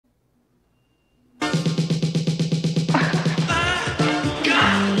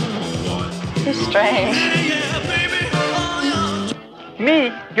Too strange.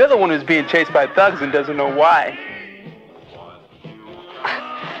 Me? You're the one who's being chased by thugs and doesn't know why.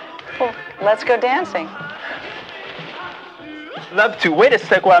 Well, let's go dancing. Love to. Wait a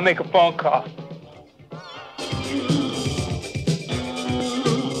sec while I make a phone call.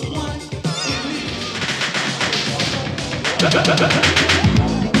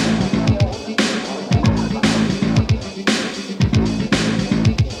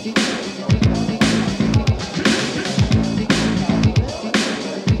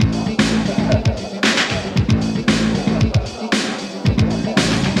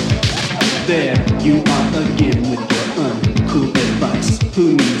 There you are again with your uncool advice.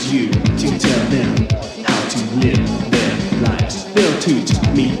 Who needs you to tell them how to live their lives? They'll toot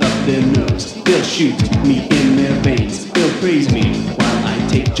me up their nose, they'll shoot me in their veins, they'll praise me while I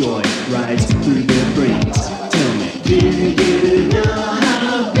take joy rides through their brains. Tell me, do you know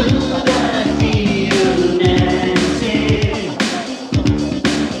how good I feel, Nancy?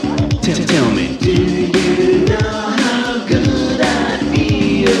 Tell me, do you know how good I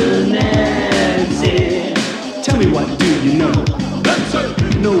feel, Nancy? Tell me, what do you know? That's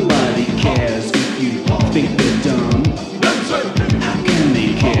it. Nobody cares if you think they're dumb. That's it. How can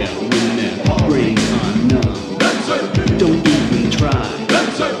they care when their brains are numb? That's it. Don't even try.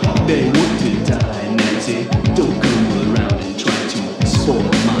 That's it. They want to die, Nancy. Don't come around and try to spoil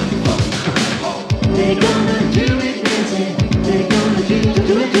my fun. They're gonna do it, Nancy. They're gonna do it.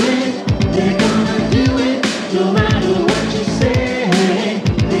 They're gonna do it, no matter what you say.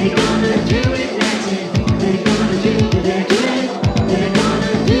 They're gonna do it, Nancy. They're gonna do it. They're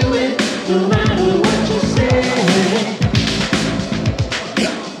gonna do it, no matter what you say.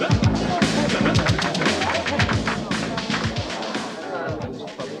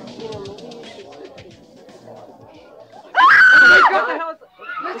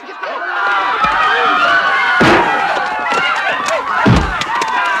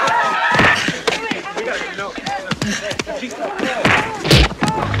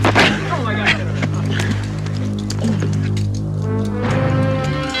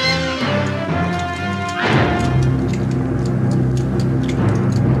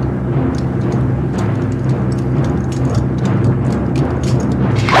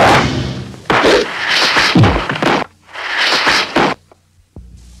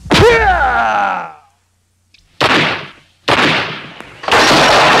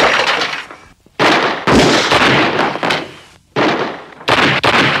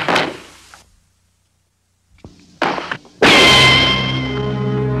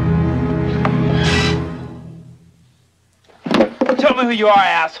 Tell me who you are,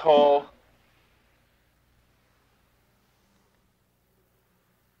 asshole.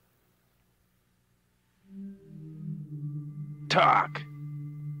 Talk.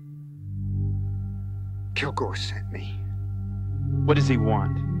 Kilgore sent me. What does he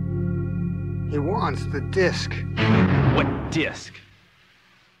want? He wants the disc. What disc?